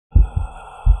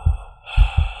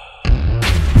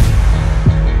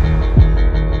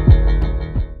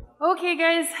Okay,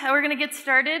 guys, we're going to get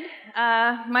started.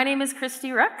 My name is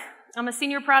Christi Wruck. I'm a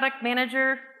senior product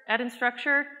manager at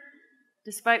Instructure,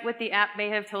 despite what the app may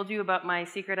have told you about my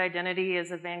secret identity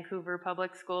as a Vancouver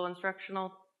public school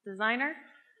instructional designer.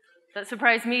 That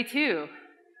surprised me, too.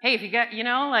 Hey, if you got,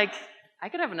 I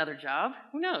could have another job.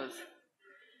 Who knows?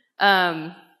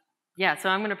 Yeah, so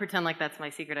I'm going to pretend like that's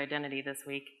my secret identity this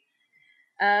week.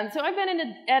 So I've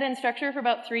been at Instructure for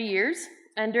about 3 years.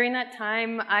 And during that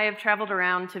time, I have traveled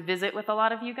around to visit with a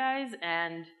lot of you guys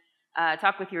and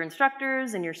talk with your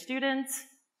instructors and your students.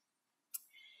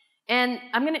 And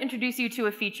I'm going to introduce you to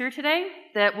a feature today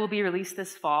that will be released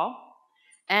this fall.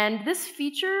 And this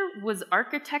feature was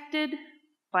architected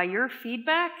by your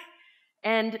feedback.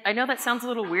 And I know that sounds a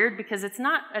little weird because it's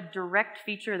not a direct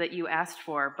feature that you asked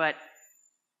for, but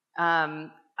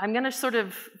I'm going to sort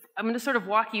of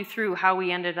walk you through how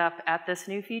we ended up at this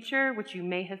new feature, which you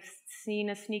may have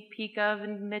seen a sneak peek of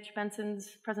in Mitch Benson's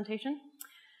presentation.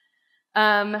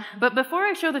 But before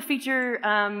I show the feature,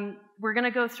 we're going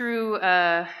to go through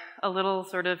a little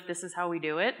sort of, this is how we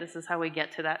do it, this is how we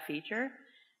get to that feature.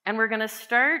 And we're going to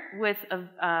start with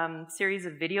a series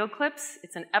of video clips.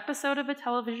 It's an episode of a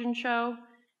television show,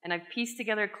 and I've pieced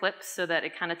together clips so that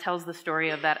it kind of tells the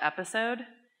story of that episode.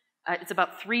 It's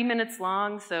about 3 minutes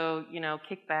long, so,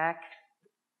 kick back.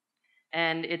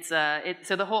 And so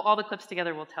all the clips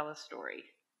together will tell a story.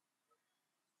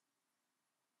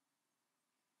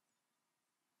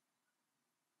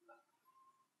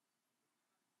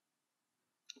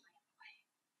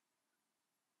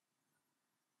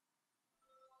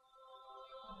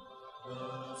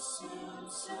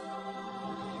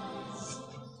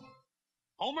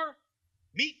 Homer,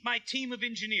 meet my team of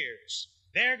engineers.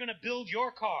 They're gonna build your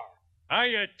car.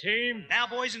 Hiya, team. Now,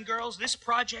 boys and girls, this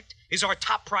project is our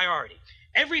top priority.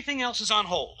 Everything else is on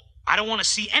hold. I don't want to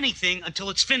see anything until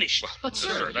it's finished. But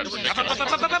sir, that's ridiculous.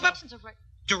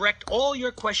 Direct all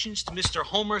your questions to Mr.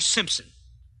 Homer Simpson,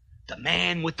 the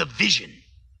man with the vision,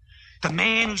 the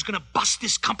man who's gonna bust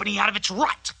this company out of its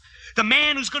rut, the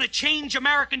man who's gonna change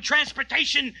American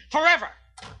transportation forever.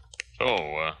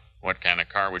 So, what kind of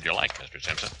car would you like, Mr.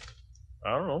 Simpson? I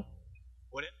don't know.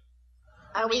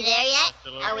 Are we there yet?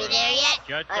 Are we there yet?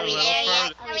 Just Are we there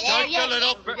yet? Are we there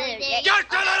yet? Just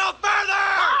a little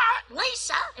further!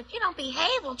 Lisa, if you don't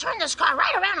behave, we'll turn this car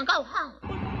right around and go home.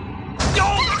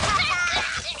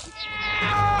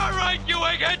 All right, you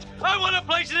eggheads. I want a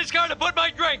place in this car to put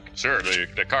my drink. Sir,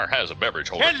 the car has a beverage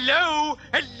holder. Hello,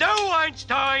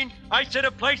 Einstein. I said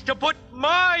a place to put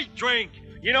my drink.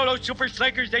 You know those super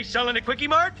slakers they sell in the Quickie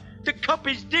Mart? The cup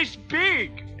is this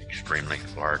big. Extremely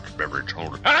large beverage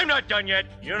holder. And I'm not done yet.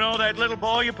 You know that little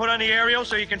ball you put on the aerial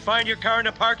so you can find your car in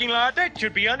the parking lot? That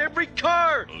should be on every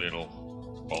car. Little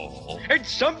ball. And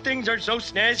some things are so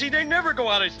snazzy they never go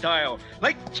out of style,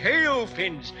 like tail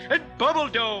fins and bubble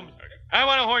domes. I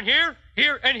want a horn here,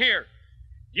 here, and here.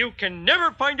 You can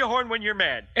never find a horn when you're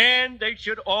mad. And they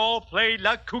should all play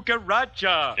La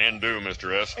Cucaracha. Can do,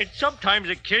 Mr. S. And sometimes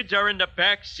the kids are in the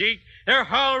back seat. They're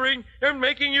hollering. They're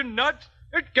making you nuts.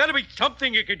 There's got to be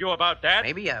something you can do about that.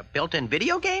 Maybe a built-in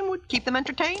video game would keep them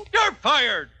entertained? You're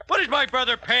fired. What is my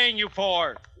brother paying you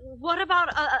for? What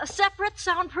about a separate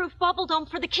soundproof bubble dome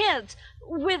for the kids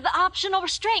with optional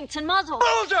restraints and muzzles?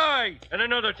 Bullseye! And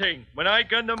another thing, when I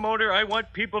gun the motor, I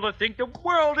want people to think the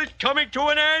world is coming to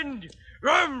an end.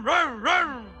 Rum, rum,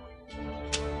 rum!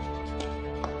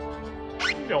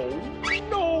 No,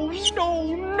 no,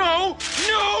 no, no,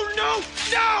 no, no,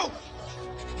 no!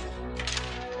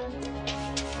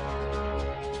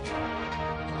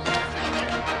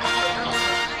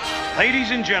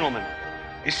 Ladies and gentlemen,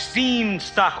 esteemed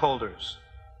stockholders,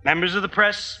 members of the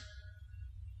press,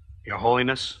 Your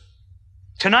Holiness,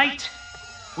 tonight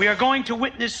we are going to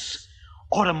witness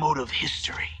automotive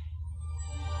history.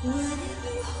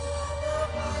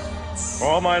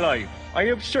 All my life, I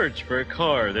have searched for a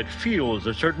car that feels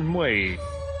a certain way.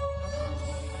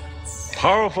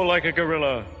 Powerful like a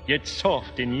gorilla, yet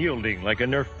soft and yielding like a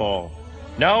Nerf ball.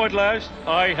 Now at last,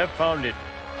 I have found it.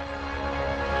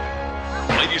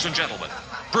 Ladies and gentlemen,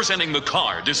 presenting the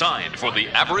car designed for the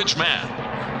average man,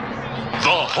 the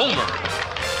Homer.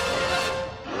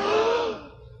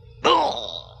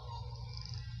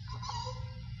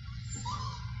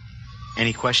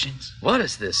 Any questions? What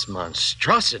does this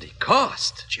monstrosity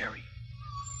cost? Jerry,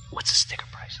 what's the sticker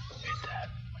price?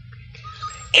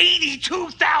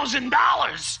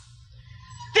 $82,000!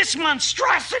 This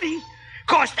monstrosity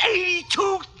cost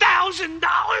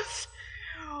 $82,000!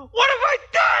 What have I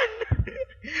done?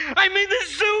 I mean, the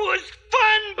zoo was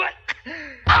fun, but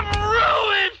I'm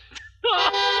ruined!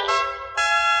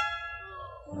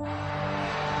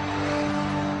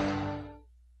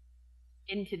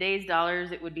 In in today's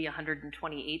dollars, it would be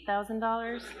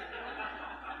 $128,000.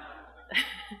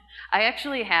 I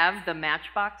actually have the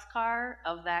Matchbox car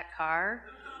of that car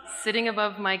sitting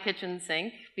above my kitchen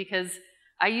sink because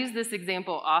I use this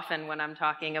example often when I'm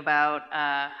talking about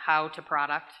how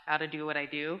to do what I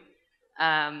do.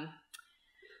 Let's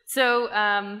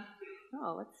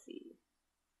see.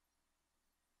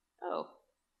 Oh,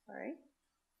 sorry.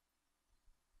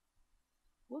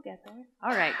 We'll get there.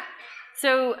 All right.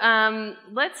 So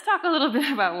let's talk a little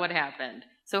bit about what happened.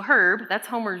 So Herb, that's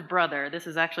Homer's brother. This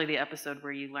is actually the episode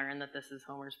where you learn that this is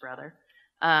Homer's brother,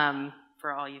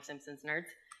 for all you Simpsons nerds.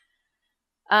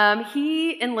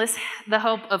 He enlists the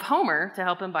help of Homer to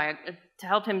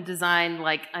help him design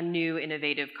like a new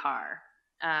innovative car.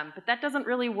 But that doesn't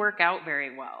really work out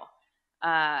very well.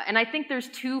 And I think there's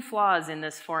two flaws in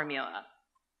this formula.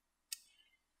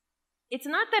 It's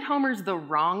not that Homer's the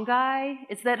wrong guy,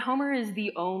 it's that Homer is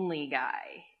the only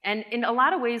guy. And in a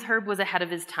lot of ways, Herb was ahead of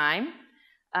his time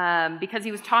because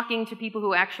he was talking to people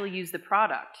who actually use the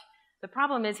product. The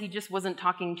problem is he just wasn't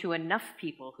talking to enough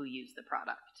people who use the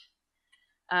product.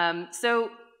 So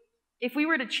if we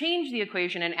were to change the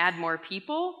equation and add more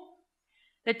people,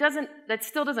 that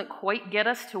still doesn't quite get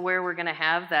us to where we're going to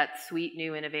have that sweet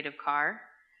new innovative car.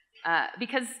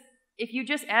 Because if you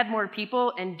just add more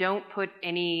people and don't put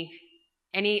any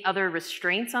other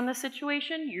restraints on the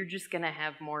situation, you're just going to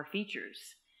have more features.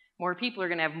 More people are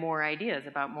going to have more ideas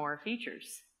about more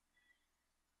features.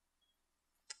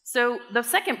 So the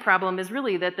second problem is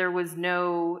really that there was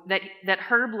that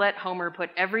Herb let Homer put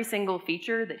every single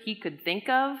feature that he could think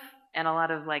of and a lot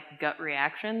of like gut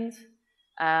reactions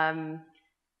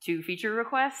to feature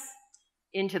requests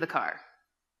into the car.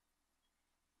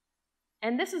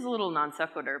 And this is a little non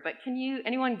sequitur, but can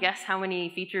anyone guess how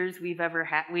many features we've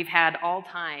had all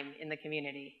time in the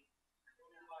community?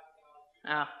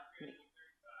 Oh,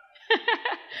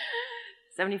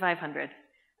 7,500.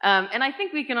 And I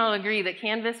think we can all agree that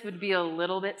Canvas would be a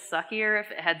little bit suckier if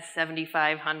it had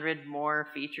 7,500 more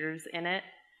features in it.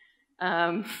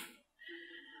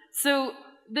 So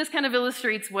this kind of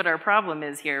illustrates what our problem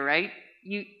is here, right?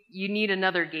 You need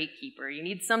another gatekeeper. You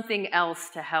need something else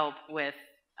to help with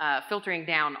filtering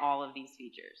down all of these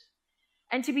features.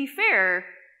 And to be fair,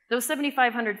 those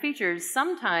 7,500 features,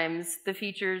 sometimes the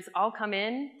features all come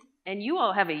in and you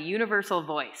all have a universal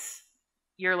voice.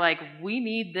 You're like, we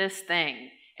need this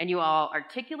thing. And you all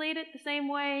articulate it the same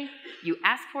way, you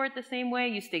ask for it the same way,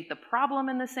 you state the problem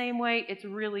in the same way, it's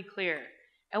really clear.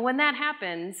 And when that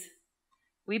happens,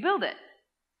 we build it.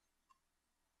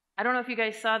 I don't know if you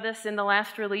guys saw this in the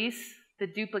last release, the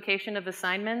duplication of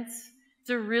assignments. It's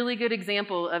a really good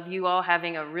example of you all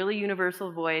having a really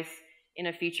universal voice in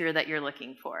a feature that you're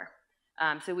looking for.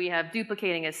 So we have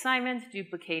duplicating assignments,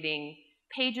 duplicating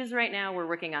pages right now. We're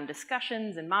working on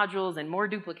discussions and modules and more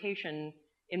duplication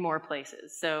in more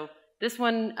places. So this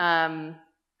one,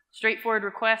 straightforward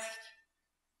request,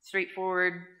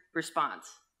 straightforward response.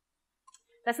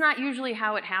 That's not usually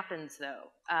how it happens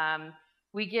though.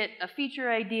 We get a feature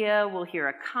idea, we'll hear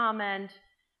a comment,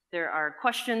 there are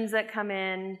questions that come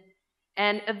in,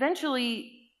 and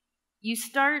eventually you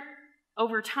start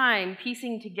over time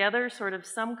piecing together sort of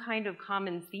some kind of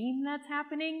common theme that's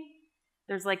happening.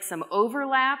 There's like some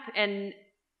overlap, and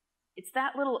it's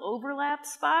that little overlap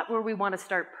spot where we want to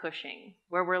start pushing,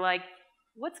 where we're like,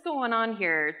 what's going on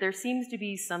here? There seems to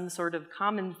be some sort of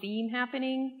common theme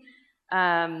happening.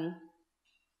 And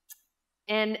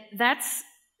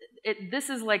this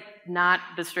is like not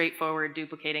the straightforward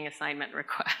duplicating assignment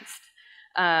request.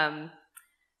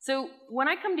 So when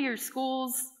I come to your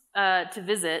schools to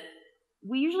visit,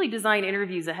 we usually design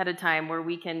interviews ahead of time where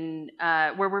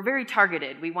where we're very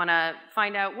targeted. We want to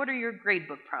find out, what are your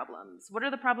gradebook problems? What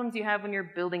are the problems you have when you're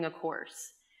building a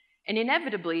course? And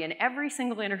inevitably, in every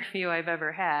single interview I've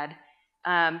ever had,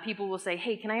 people will say,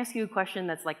 hey, can I ask you a question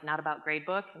that's like not about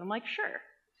gradebook? And I'm like, sure.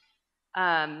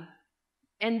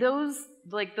 And those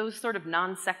sort of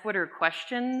non sequitur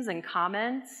questions and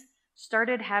comments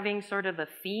started having sort of a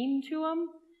theme to them.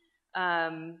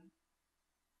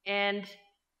 And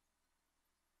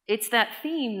it's that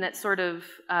theme that sort of,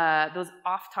 those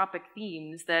off-topic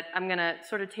themes that I'm going to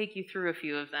sort of take you through a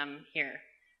few of them here.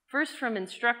 First, from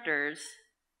instructors,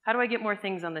 how do I get more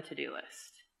things on the to-do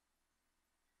list?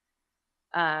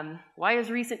 Why is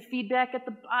recent feedback at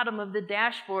the bottom of the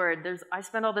dashboard? I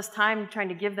spent all this time trying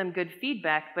to give them good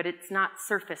feedback, but it's not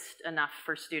surfaced enough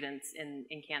for students in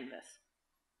Canvas.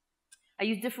 I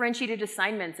use differentiated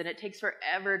assignments, and it takes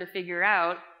forever to figure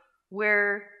out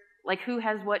who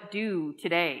has what due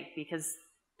today, because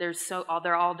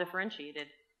they're all differentiated.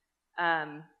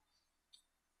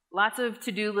 Lots of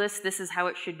to-do lists, this is how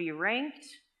it should be ranked.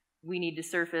 we need to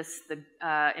surface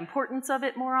the importance of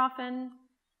it more often.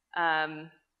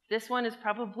 This one is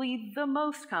probably the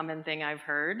most common thing I've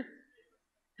heard.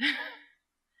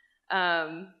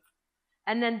 And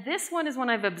then this one is one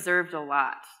I've observed a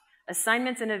lot.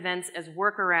 Assignments and events as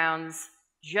workarounds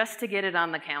just to get it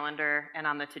on the calendar and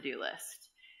on the to-do list.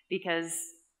 Because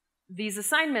these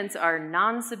assignments are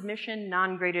non-submission,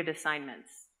 non-graded assignments.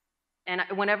 And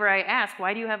whenever I ask,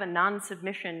 why do you have a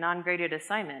non-submission, non-graded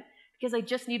assignment? Because I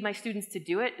just need my students to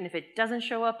do it, and if it doesn't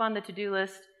show up on the to-do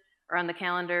list or on the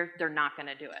calendar, they're not going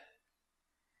to do it.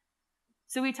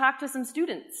 So we talked to some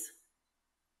students.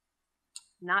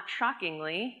 Not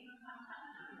shockingly,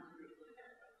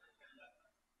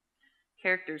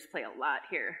 characters play a lot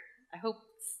here. I hope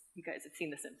you guys have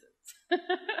seen The Simpsons.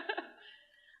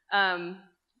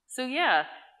 So yeah,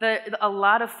 a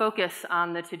lot of focus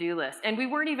on the to-do list. And we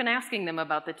weren't even asking them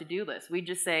about the to-do list. We'd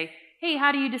just say, hey,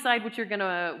 how do you decide what you're going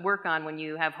to work on when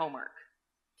you have homework?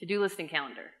 To-do list and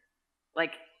calendar.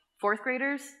 Like 4th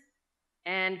graders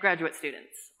and graduate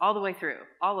students, all the way through,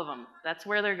 all of them. That's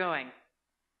where they're going.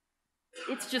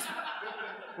 It's just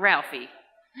Ralphie.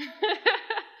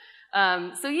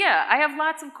 So yeah, I have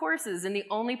lots of courses, and the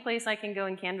only place I can go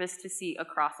in Canvas to see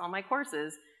across all my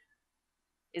courses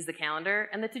is the calendar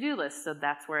and the to-do list, so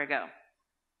that's where I go.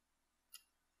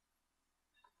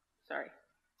 Sorry.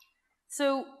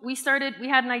 So we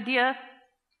had an idea,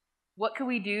 what could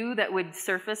we do that would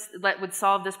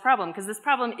solve this problem? Because this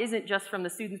problem isn't just from the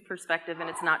student's perspective, and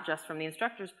it's not just from the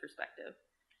instructor's perspective.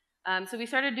 So we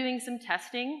started doing some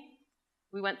testing.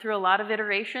 We went through a lot of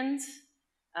iterations.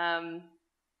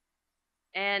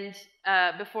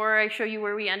 Before I show you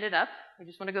where we ended up, I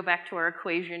just want to go back to our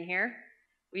equation here.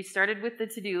 We started with the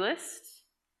to-do list.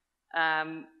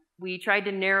 We tried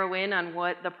to narrow in on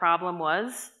what the problem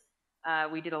was.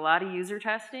 We did a lot of user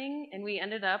testing, and we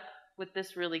ended up with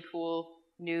this really cool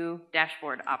new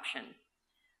dashboard option.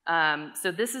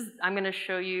 So I'm going to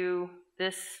show you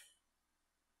this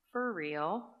for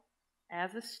real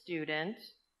as a student.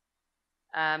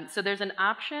 So there's an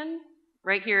option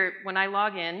right here when I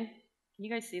log in. Can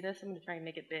you guys see this? I'm going to try and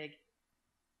make it big.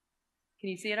 Can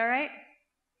you see it all right?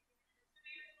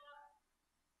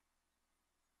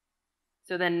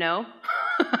 So then no.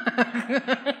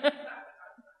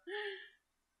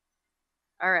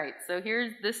 All right, so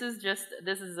this is just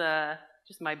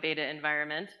my beta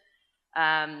environment.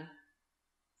 And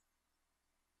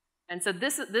so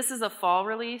this is a fall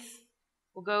release.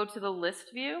 We'll go to the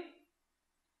list view.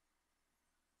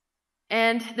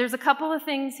 And there's a couple of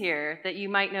things here that you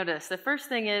might notice. The first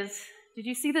thing is, did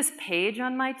you see this page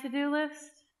on my to-do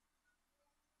list?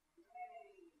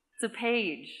 It's a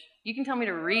page. You can tell me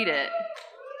to read it.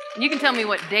 You can tell me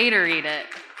what day to read it.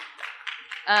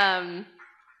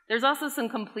 There's also some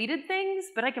completed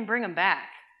things, but I can bring them back.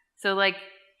 So like,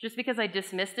 just because I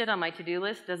dismissed it on my to-do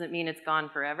list doesn't mean it's gone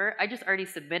forever. I just already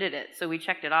submitted it, so we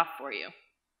checked it off for you.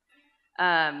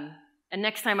 And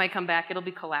next time I come back, it'll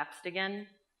be collapsed again.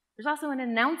 There's also an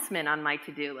announcement on my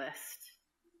to-do list.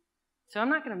 So I'm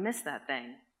not going to miss that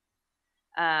thing.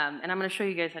 And I'm going to show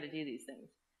you guys how to do these things.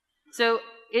 So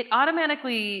it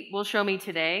automatically will show me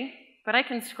today, but I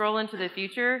can scroll into the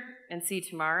future and see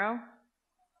tomorrow.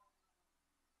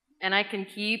 And I can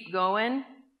keep going.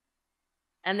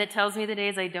 And it tells me the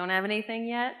days I don't have anything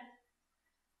yet.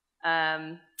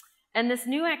 And this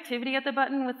new activity at the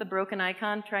button with the broken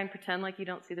icon, try and pretend like you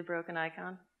don't see the broken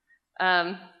icon.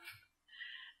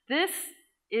 This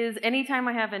is anytime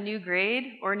I have a new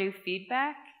grade or new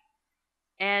feedback.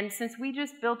 And since we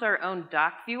just built our own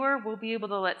doc viewer, we'll be able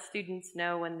to let students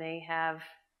know when they have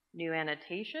new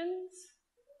annotations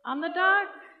on the doc,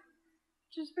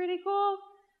 which is pretty cool.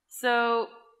 So,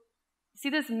 see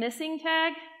this missing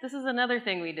tag? This is another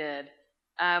thing we did.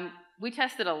 We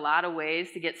tested a lot of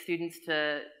ways to get students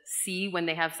to see when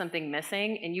they have something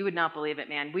missing, and you would not believe it,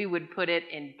 man. We would put it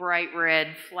in bright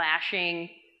red, flashing,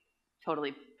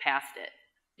 totally passed it.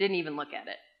 Didn't even look at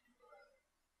it.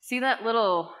 See that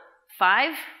little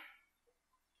 5?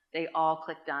 They all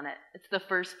clicked on it. It's the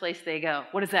first place they go.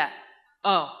 What is that?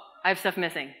 Oh, I have stuff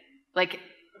missing. Like,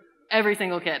 every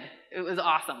single kid. It was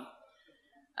awesome.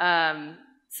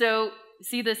 So,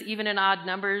 see this even and odd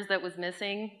numbers that was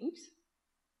missing? Oops.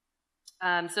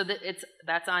 So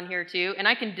that's on here too. And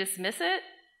I can dismiss it,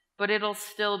 but it'll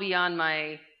still be on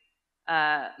my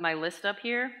my list up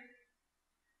here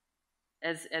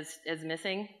as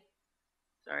missing.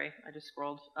 Sorry, I just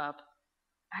scrolled up.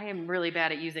 I am really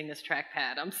bad at using this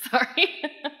trackpad. I'm sorry.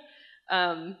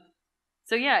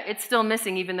 So yeah, it's still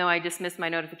missing even though I dismissed my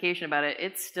notification about it.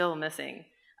 It's still missing.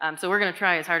 So we're going to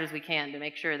try as hard as we can to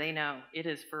make sure they know it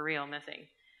is for real missing.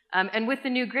 And with the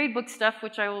new gradebook stuff,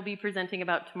 which I will be presenting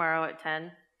about tomorrow at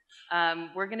 10,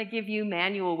 we're going to give you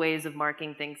manual ways of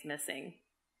marking things missing.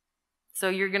 So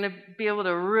you're going to be able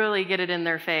to really get it in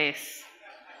their face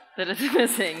that it's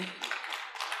missing.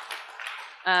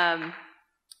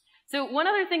 So one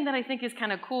other thing that I think is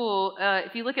kind of cool,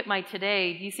 if you look at my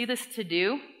today, do you see this to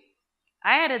do?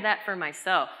 I added that for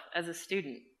myself as a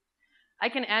student. I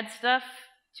can add stuff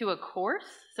to a course,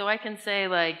 so I can say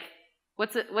like,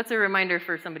 what's a reminder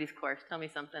for somebody's course? Tell me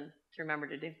something to remember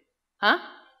to do. Huh?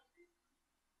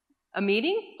 A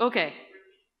meeting? Okay.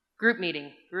 Group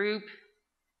meeting. Group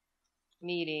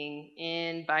meeting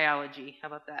in biology. How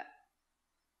about that?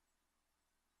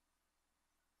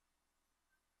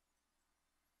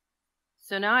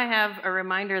 So now I have a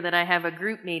reminder that I have a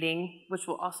group meeting, which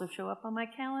will also show up on my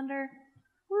calendar.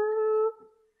 Woo!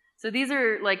 So these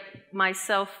are like my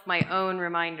own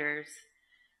reminders.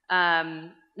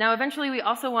 Now eventually we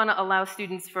also want to allow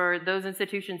students, for those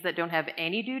institutions that don't have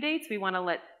any due dates, we want to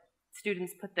let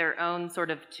students put their own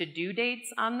sort of to-do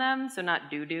dates on them, so not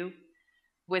due-due,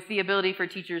 with the ability for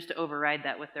teachers to override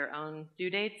that with their own due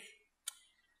dates.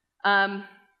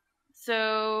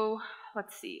 So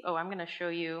let's see. Oh, I'm going to show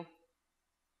you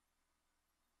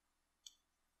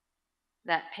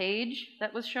that page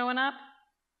that was showing up.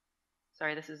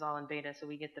 Sorry, this is all in beta, so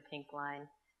we get the pink line.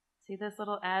 See this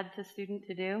little add to student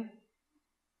to do?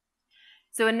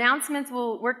 So announcements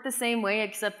will work the same way,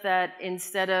 except that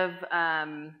instead of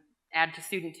add to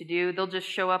student to do, they'll just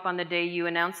show up on the day you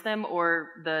announce them or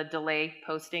the delay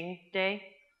posting day.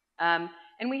 And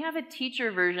we have a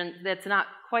teacher version that's not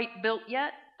quite built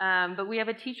yet, but we have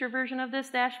a teacher version of this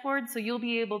dashboard, so you'll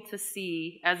be able to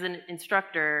see, as an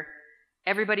instructor,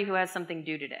 everybody who has something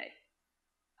due today.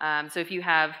 So if you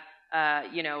have,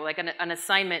 like an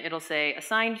assignment, it'll say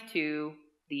assigned to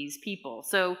these people.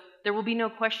 So there will be no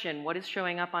question what is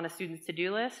showing up on a student's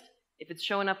to-do list. If it's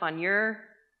showing up on your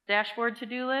dashboard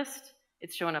to-do list,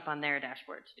 it's showing up on their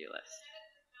dashboard to-do list.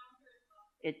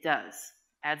 It does.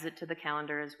 Adds it to the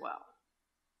calendar as well.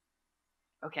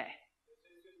 Okay.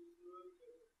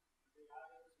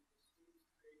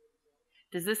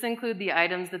 Does this include the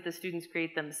items that the students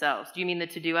create themselves? Do you mean the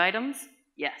to-do items?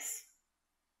 Yes.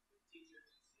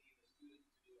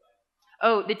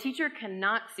 Oh, the teacher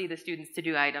cannot see the students'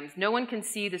 to-do items. No one can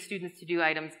see the students' to-do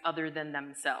items other than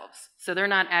themselves. So they're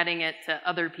not adding it to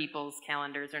other people's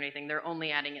calendars or anything. They're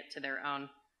only adding it to their own.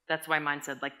 That's why mine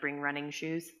said, like, bring running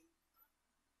shoes.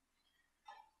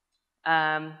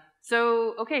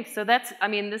 So that's,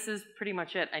 this is pretty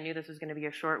much it. I knew this was going to be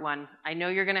a short one. I know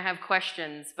you're going to have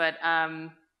questions, but I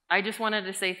just wanted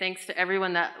to say thanks to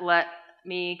everyone that let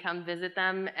me come visit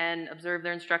them and observe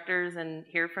their instructors and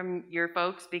hear from your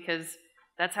folks, because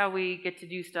that's how we get to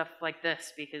do stuff like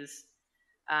this, because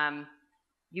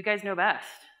you guys know best.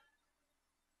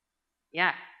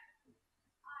 Yeah.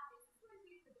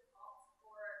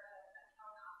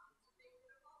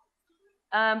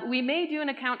 We may do an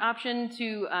account option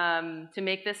to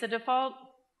make this a default.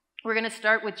 We're going to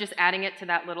start with just adding it to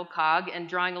that little cog and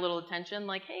drawing a little attention,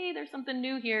 like, hey, there's something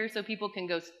new here, so people can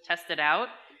go test it out.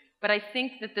 But I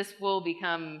think that this will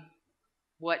become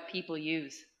what people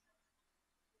use.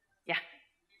 Yeah. Can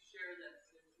you share that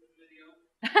video?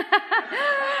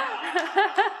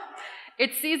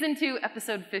 It's season 2,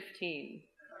 episode 15.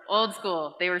 Old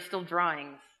school. They were still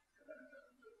drawings. So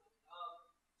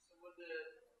with the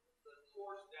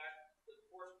course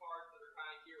parts that are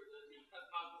kind of here, would it be cut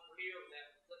off over here, or would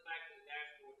that flip back to the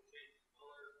dashboard and change the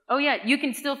color? Oh yeah, you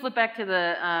can still flip back to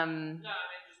the Could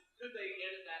they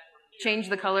edit that from here? Change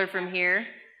the color from here.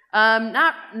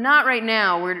 Not right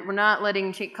now. We're not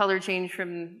letting color change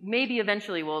from. Maybe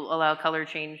eventually we'll allow color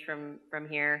change from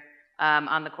here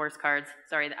on the course cards.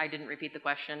 Sorry, I didn't repeat the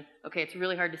question. Okay, it's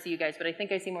really hard to see you guys, but I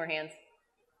think I see more hands.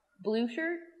 Blue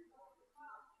shirt.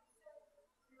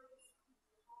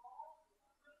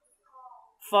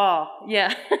 Fall.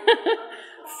 Yeah.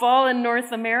 Fall in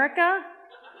North America.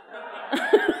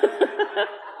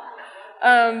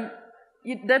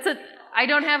 I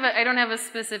don't have a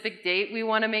specific date. We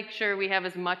want to make sure we have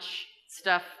as much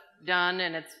stuff done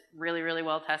and it's really, really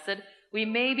well tested. We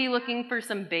may be looking for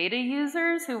some beta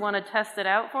users who want to test it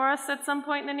out for us at some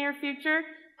point in the near future.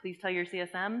 Please tell your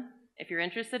CSM if you're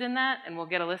interested in that, and we'll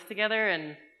get a list together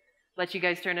and let you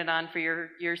guys turn it on for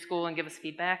your school and give us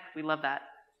feedback. We love that.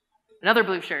 Another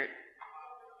blue shirt.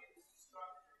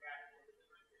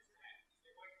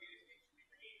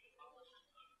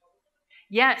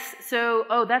 Yes, so,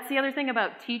 that's the other thing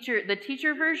about the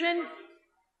teacher version.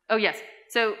 Oh, yes.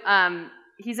 So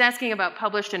he's asking about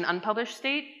published and unpublished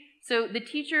state. So the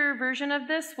teacher version of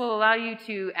this will allow you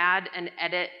to add and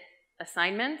edit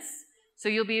assignments. So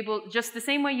you'll be able, just the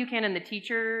same way you can in the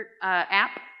teacher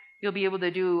app, you'll be able to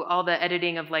do all the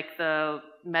editing of like the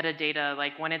metadata,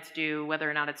 like when it's due, whether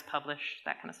or not it's published,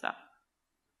 that kind of stuff.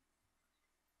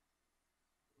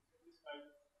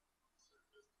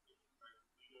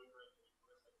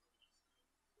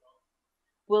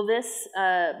 Will this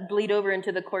bleed over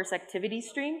into the course activity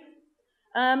stream?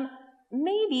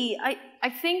 Maybe. I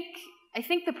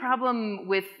think the problem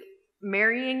with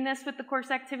marrying this with the course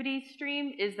activity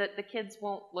stream is that the kids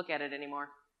won't look at it anymore.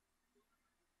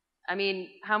 I mean,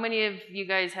 how many of you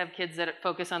guys have kids that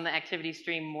focus on the activity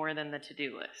stream more than the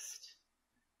to-do list?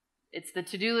 It's the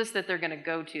to-do list that they're going to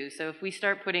go to. So if we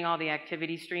start putting all the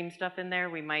activity stream stuff in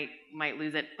there, we might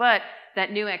lose it. But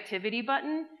that new activity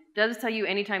button does tell you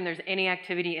anytime there's any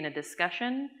activity in a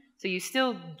discussion, so you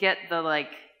still get the,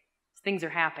 like, things are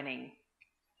happening.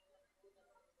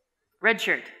 Red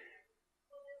shirt.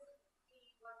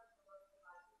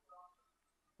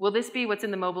 Will this be what's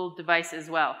in the mobile device as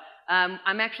well?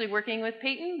 I'm actually working with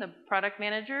Peyton, the product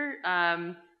manager.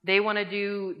 They want to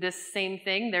do this same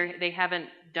thing. They haven't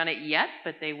done it yet,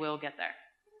 but they will get there.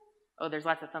 Oh, there's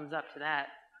lots of thumbs up to that.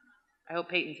 I hope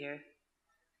Peyton's here.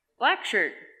 Black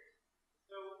shirt.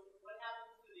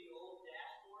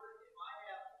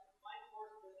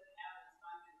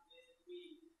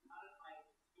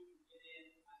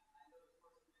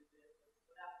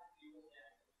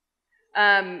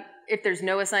 If there's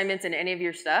no assignments in any of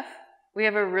your stuff, we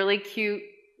have a really cute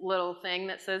little thing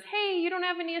that says, hey, you don't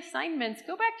have any assignments,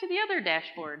 go back to the other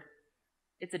dashboard.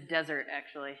 It's a desert,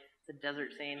 actually. It's a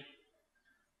desert scene.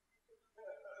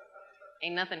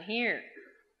 Ain't nothing here.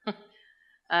 Do all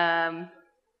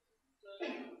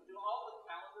the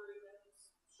calendar events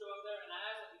show up there? And I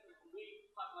ask that because when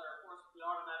we populate our course, we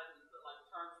automatically put like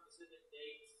term-specific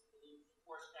dates in the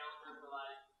course calendar for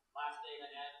like last day to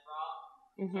add drop.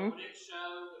 So would it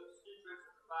show the students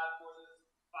for 5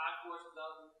 courses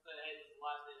of say, hey, this is the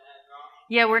last day to add drop?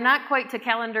 Yeah, we're not quite to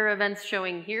calendar events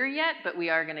showing here yet, but we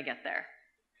are going to get there.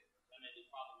 That may be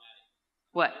problematic.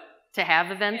 What? To have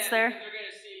events there? They're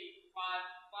going to see five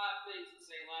things that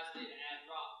say last day to add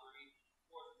drop for each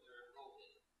course that they're enrolled in.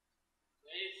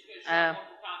 It's just going to show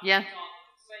multiple times yeah. on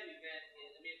the same event.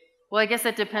 Well, I guess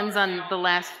that depends on the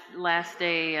last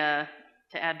day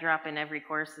to add drop in every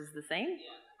course is the same.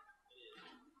 Yeah.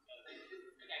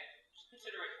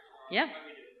 Yeah.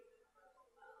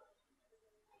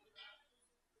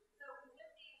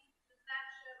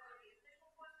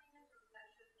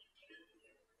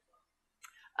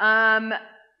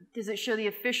 Does it show the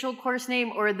official course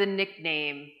name or the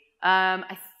nickname?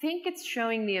 I think it's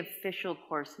showing the official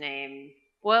course name.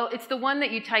 Well, it's the one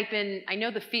that you type in. I know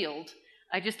the field.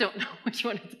 I just don't know which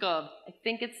one it's called. I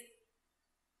think it's...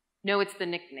 No, it's the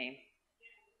nickname.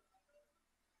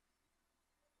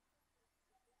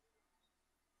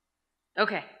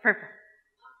 Okay, perfect.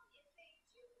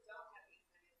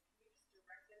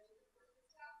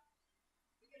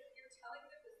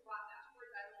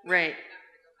 Right.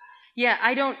 Yeah,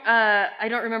 I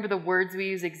don't remember the words we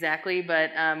use exactly,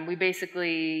 but we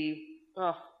basically,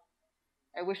 I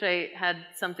wish I had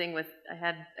something with, I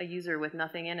had a user with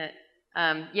nothing in it.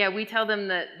 Yeah, we tell them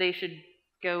that they should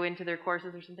go into their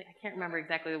courses or something. I can't remember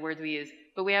exactly the words we use,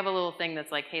 but we have a little thing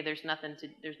that's like, hey, there's nothing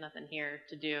here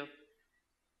to do.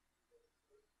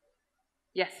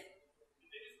 Yes.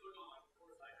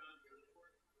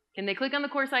 Can they click on the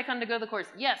course icon to go to the course?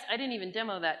 Yes, I didn't even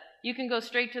demo that. You can go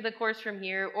straight to the course from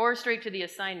here or straight to the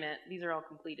assignment. These are all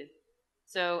completed.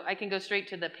 So I can go straight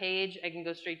to the page, I can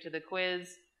go straight to the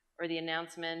quiz or the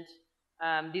announcement.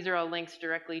 These are all links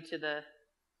directly to the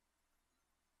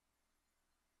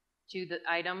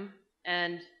item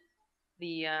and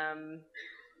the, I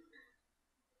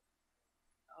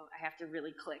have to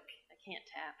really click. I can't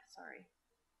tap, sorry.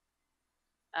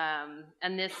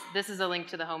 And this is a link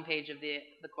to the home page of the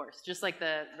course, just like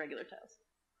the regular tiles.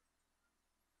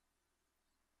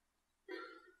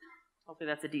 Hopefully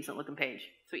that's a decent looking page.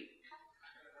 Sweet.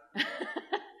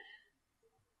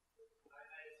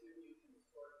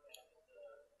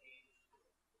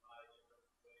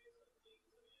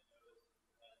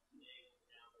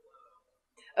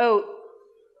 Oh,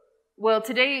 well,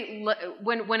 today,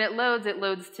 when it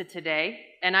loads to today,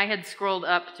 and I had scrolled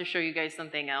up to show you guys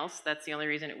something else. That's the only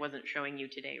reason it wasn't showing you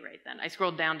today right then. I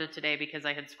scrolled down to today because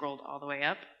I had scrolled all the way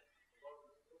up.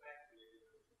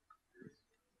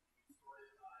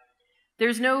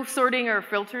 There's no sorting or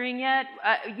filtering yet.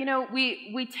 You know,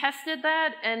 we tested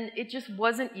that, and it just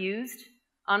wasn't used.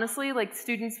 Honestly, like,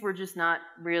 students were just not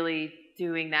really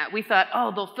doing that. We thought,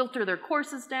 oh, they'll filter their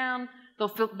courses down.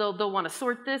 They'll want to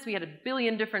sort this. We had a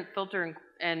billion different filter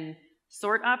and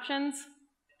sort options.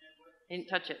 Didn't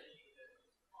touch it.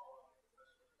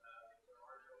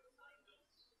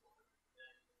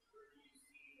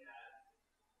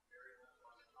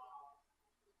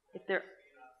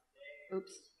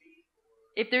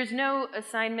 If there's no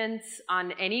assignments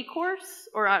on any course,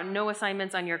 or no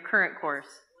assignments on your current course.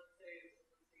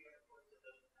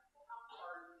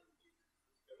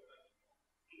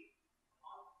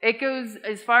 It goes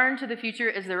as far into the future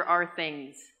as there are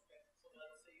things.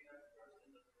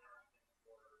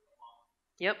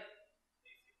 Yep.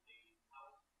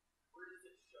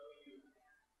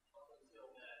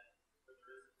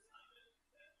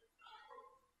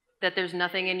 That there's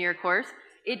nothing in your course.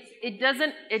 It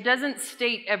doesn't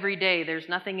state every day there's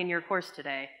nothing in your course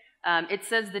today. It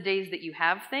says the days that you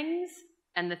have things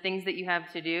and the things that you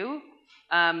have to do.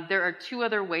 There are two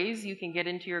other ways you can get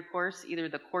into your course, either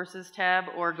the courses tab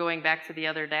or going back to the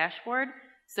other dashboard.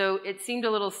 So it seemed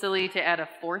a little silly to add a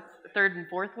third and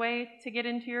fourth way to get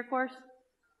into your course.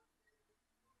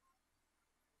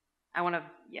 I want to,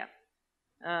 yeah.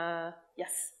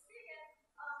 Yes.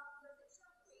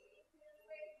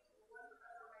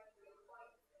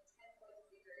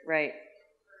 Right.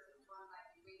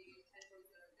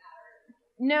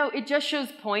 No, it just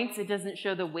shows points. It doesn't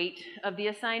show the weight of the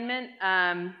assignment.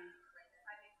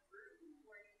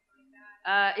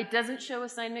 It doesn't show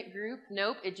assignment group.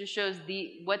 Nope, it just shows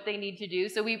what they need to do.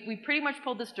 So we pretty much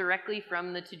pulled this directly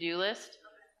from the to-do list.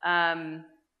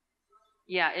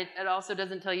 Yeah, it also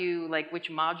doesn't tell you like which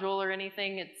module or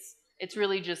anything. It's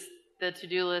really just the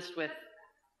to-do list with,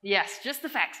 yes, just the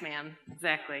facts, ma'am.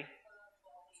 Exactly.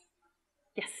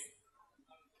 Yes.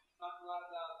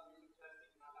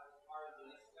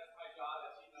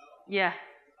 Yeah.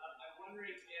 I'm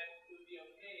wondering if it would be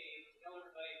okay to tell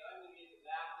everybody I'm going to be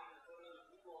exactly the photos of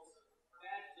people's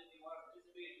badges if they want to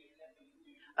participate in your testing.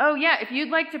 Oh yeah, if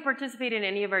you'd like to participate in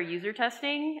any of our user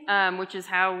testing, which is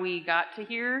how we got to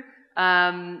here,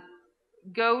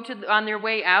 go to on their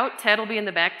way out. Ted will be in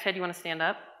the back. Ted, you want to stand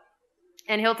up?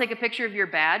 And he'll take a picture of your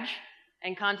badge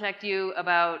and contact you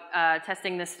about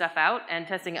testing this stuff out and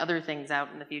testing other things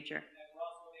out in the future.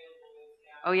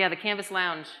 Oh yeah, the Canvas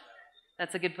Lounge.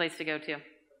 That's a good place to go to.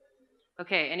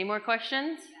 Okay, any more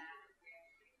questions?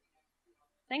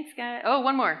 Thanks, guys. Oh,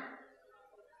 one more.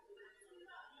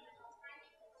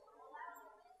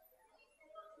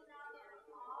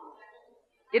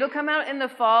 It'll come out in the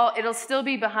fall. It'll still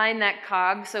be behind that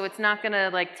cog, so it's not going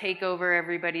to like take over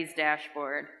everybody's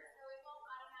dashboard.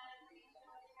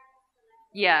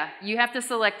 Yeah, you have to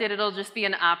select it. It'll just be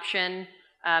an option.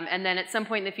 And then at some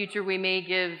point in the future, we may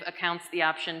give accounts the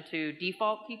option to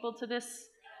default people to this.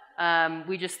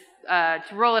 We just, to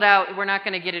roll it out, we're not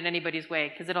going to get in anybody's way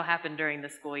because it'll happen during the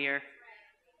school year.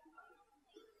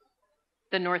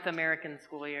 The North American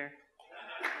school year.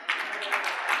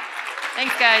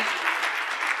 Thanks, guys.